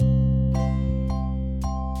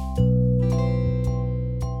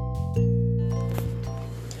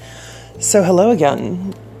So hello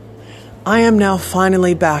again. I am now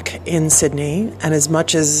finally back in Sydney, and as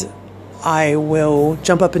much as I will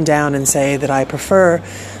jump up and down and say that I prefer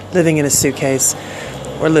living in a suitcase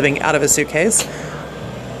or living out of a suitcase,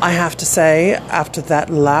 I have to say, after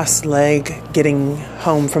that last leg getting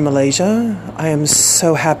home from Malaysia, I am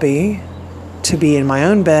so happy to be in my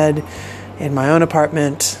own bed, in my own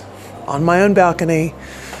apartment, on my own balcony,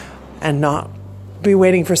 and not be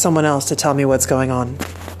waiting for someone else to tell me what's going on.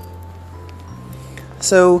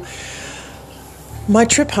 So, my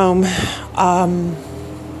trip home, I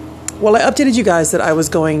updated you guys that I was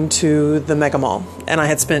going to the Mega Mall, and I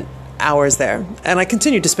had spent hours there, and I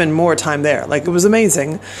continued to spend more time there. Like, it was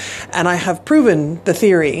amazing, and I have proven the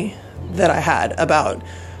theory that I had about,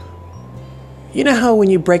 you know how when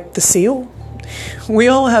you break the seal? We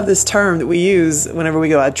all have this term that we use whenever we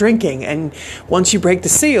go out drinking, and once you break the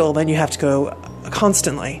seal, then you have to go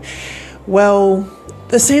constantly. Well,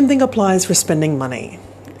 the same thing applies for spending money.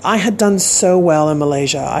 I had done so well in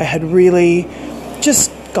Malaysia. I had really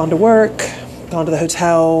just gone to work, gone to the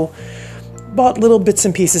hotel, bought little bits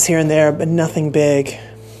and pieces here and there, but nothing big.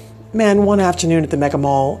 Man, one afternoon at the Mega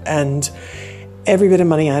Mall, and every bit of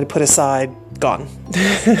money I had put aside, gone.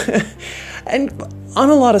 And on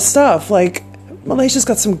a lot of stuff, like, Malaysia's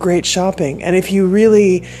got some great shopping. And if you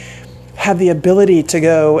really have the ability to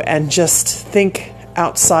go and just think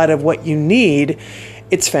outside of what you need,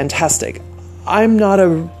 it's fantastic. I'm not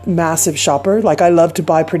a massive shopper. Like, I love to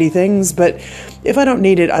buy pretty things, but if I don't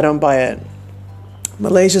need it, I don't buy it.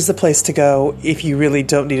 Malaysia's the place to go if you really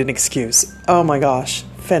don't need an excuse. Oh my gosh,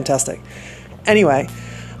 fantastic. Anyway,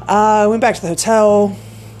 I went back to the hotel.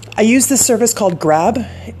 I used this service called Grab.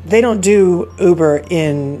 They don't do Uber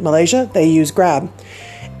in Malaysia. They use Grab.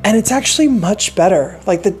 And it's actually much better.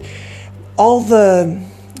 Like, all the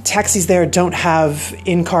taxis there don't have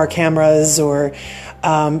in-car cameras or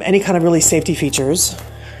any kind of really safety features,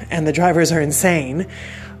 and the drivers are insane.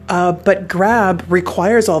 But Grab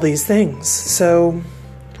requires all these things. So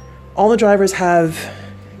all the drivers have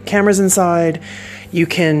cameras inside. You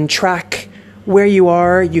can track where you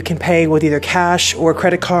are. You can pay with either cash or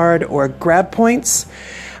credit card or Grab points.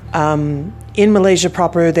 In Malaysia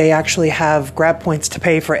proper, they actually have Grab points to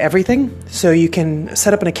pay for everything. So you can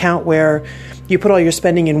set up an account where you put all your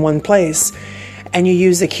spending in one place, and you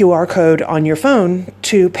use the QR code on your phone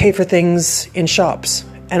to pay for things in shops.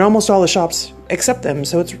 And almost all the shops accept them,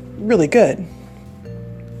 so it's really good.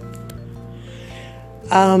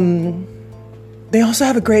 They also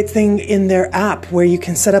have a great thing in their app where you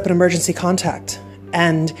can set up an emergency contact.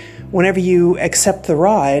 And whenever you accept the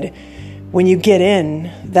ride, when you get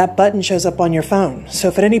in, that button shows up on your phone. So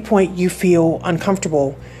if at any point you feel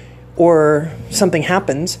uncomfortable or something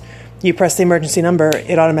happens, you press the emergency number,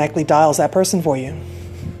 it automatically dials that person for you.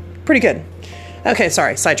 Pretty good. Okay,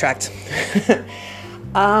 sorry, sidetracked.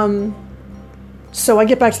 So I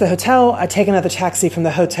get back to the hotel. I take another taxi from the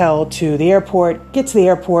hotel to the airport, get to the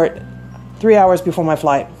airport 3 hours before my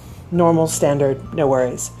flight. Normal, standard, no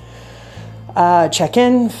worries. Check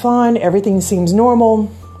in, fine, everything seems normal.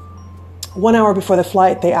 1 hour before the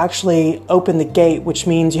flight, they actually open the gate, which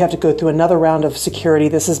means you have to go through another round of security.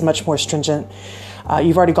 This is much more stringent.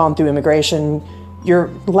 You've already gone through immigration, your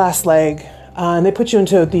last leg, and they put you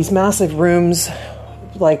into these massive rooms,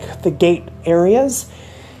 like the gate areas,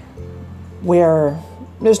 where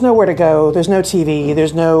there's nowhere to go, there's no TV,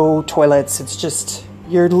 there's no toilets, it's just,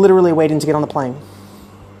 you're literally waiting to get on the plane.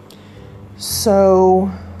 So,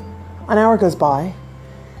 an hour goes by,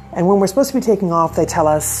 and when we're supposed to be taking off, they tell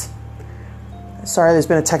us, sorry, there's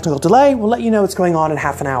been a technical delay, we'll let you know what's going on in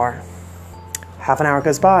half an hour. Half an hour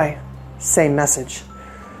goes by. Same message.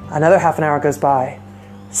 Another half an hour goes by.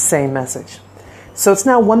 Same message. So it's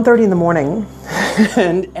now 1:30 in the morning,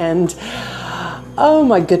 and oh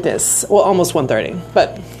my goodness, well, almost 1:30.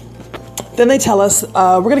 But then they tell us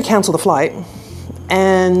we're going to cancel the flight,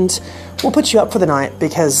 and we'll put you up for the night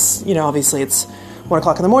because, you know, obviously it's 1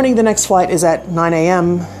 o'clock in the morning. The next flight is at 9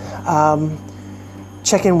 a.m.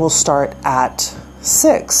 Check-in will start at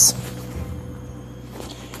 6.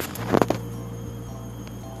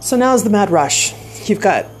 So now's the mad rush. You've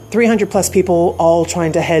got 300 plus people all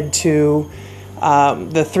trying to head to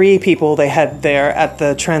the 3 people they had there at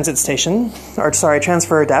the transit station,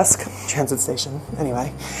 transfer desk, transit station,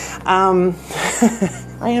 anyway. I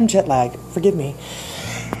am jet lagged, forgive me.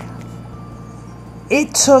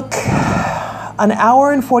 It took an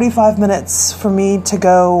hour and 45 minutes for me to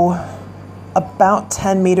go about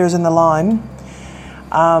 10 meters in the line.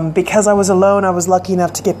 Because I was alone, I was lucky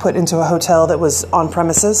enough to get put into a hotel that was on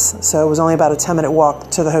premises, so it was only about a 10-minute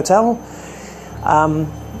walk to the hotel.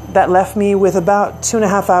 that left me with about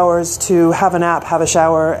 2.5 hours to have a nap, have a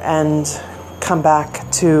shower, and come back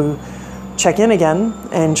to check in again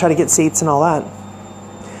and try to get seats and all that.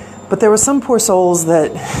 But there were some poor souls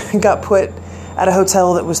that got put at a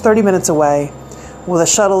hotel that was 30 minutes away with a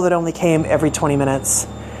shuttle that only came every 20 minutes.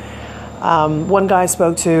 One guy I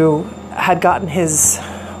spoke to had gotten his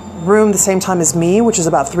room the same time as me, which is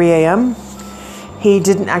about 3 a.m. He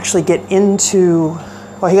didn't actually get into,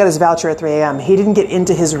 he got his voucher at 3 a.m. He didn't get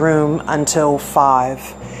into his room until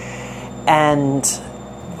 5. And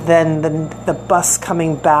then the bus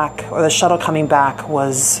coming back, or the shuttle coming back,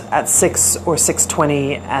 was at 6 or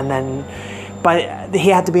 6:20, and then he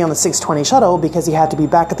had to be on the 6:20 shuttle because he had to be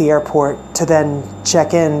back at the airport to then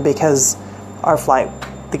check in because our flight,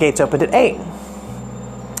 the gates opened at 8.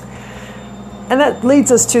 And that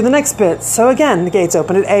leads us to the next bit. So again, the gates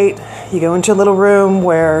open at 8. You go into a little room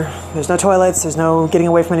where there's no toilets, there's no getting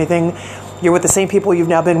away from anything. You're with the same people you've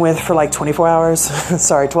now been with for like 24 hours.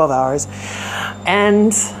 Sorry, 12 hours.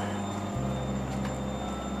 And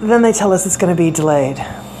then they tell us it's going to be delayed.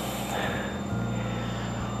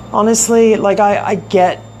 Honestly, I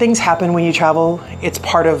get things happen when you travel. It's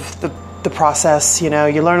part of the process. You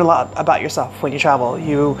learn a lot about yourself when you travel.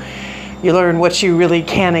 You learn what you really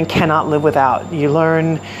can and cannot live without. You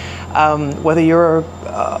learn whether you're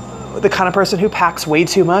the kind of person who packs way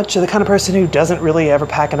too much or the kind of person who doesn't really ever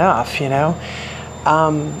pack enough,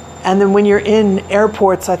 And then when you're in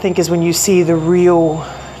airports, I think is when you see the real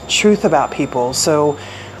truth about people. So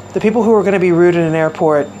the people who are going to be rude in an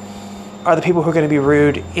airport are the people who are going to be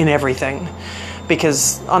rude in everything.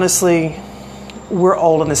 Because honestly, we're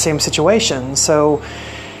all in the same situation. So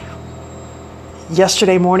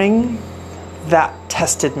yesterday morning, that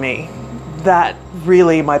tested me. That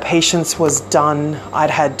really, my patience was done. I'd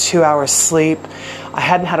had 2 hours sleep. I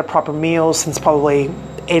hadn't had a proper meal since probably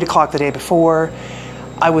 8 o'clock the day before.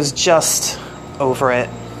 I was just over it.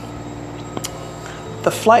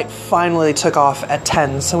 The flight finally took off at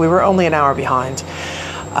 10, so we were only an hour behind.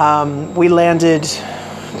 We landed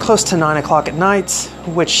close to 9 o'clock at night,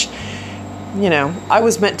 which, I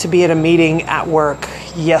was meant to be at a meeting at work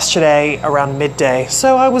yesterday around midday,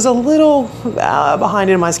 so I was a little behind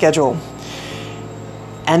in my schedule.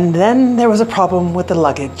 And then there was a problem with the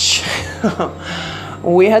luggage.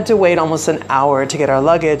 We had to wait almost an hour to get our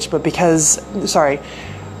luggage, but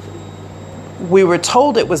we were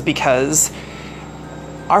told it was because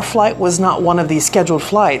our flight was not one of these scheduled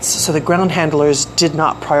flights, so the ground handlers did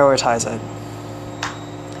not prioritize it.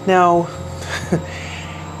 Now,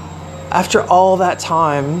 after all that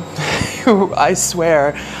time, I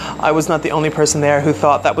swear I was not the only person there who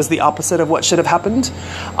thought that was the opposite of what should have happened.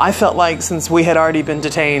 I felt like since we had already been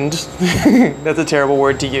detained, that's a terrible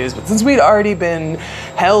word to use, but since we'd already been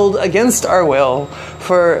held against our will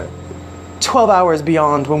for 12 hours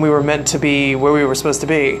beyond when we were meant to be where we were supposed to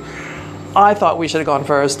be, I thought we should have gone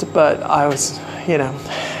first, but I was,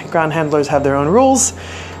 ground handlers have their own rules,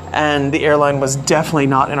 and the airline was definitely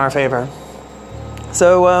not in our favor.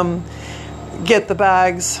 So, get the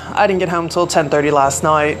bags. I didn't get home till 10:30 last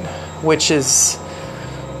night, which is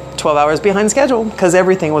 12 hours behind schedule, because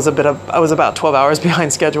everything was I was about 12 hours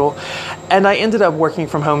behind schedule. And I ended up working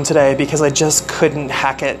from home today because I just couldn't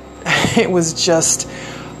hack it. It was just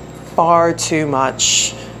far too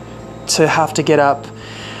much to have to get up,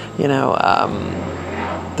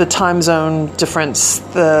 the time zone difference,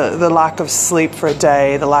 the lack of sleep for a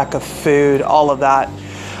day, the lack of food, all of that.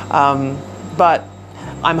 But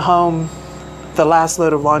I'm home. The last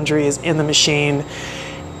load of laundry is in the machine,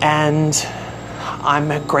 and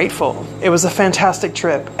I'm grateful. It was a fantastic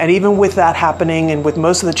trip. And even with that happening, and with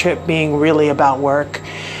most of the trip being really about work,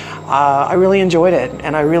 I really enjoyed it,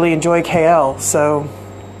 and I really enjoy KL. So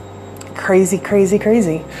crazy, crazy,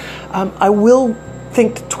 crazy. I will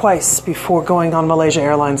think twice before going on Malaysia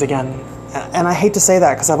Airlines again. And I hate to say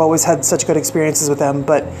that because I've always had such good experiences with them,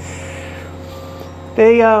 but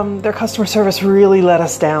their customer service really let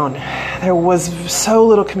us down. There was so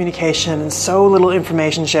little communication and so little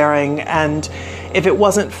information sharing, and if it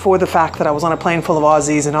wasn't for the fact that I was on a plane full of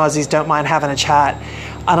Aussies and Aussies don't mind having a chat,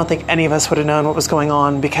 I don't think any of us would have known what was going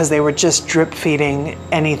on because they were just drip feeding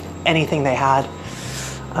anything they had.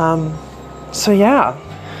 So yeah,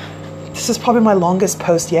 this is probably my longest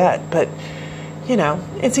post yet, but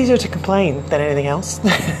it's easier to complain than anything else.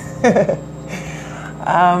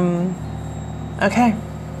 Okay,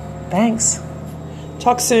 thanks.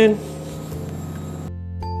 Talk soon.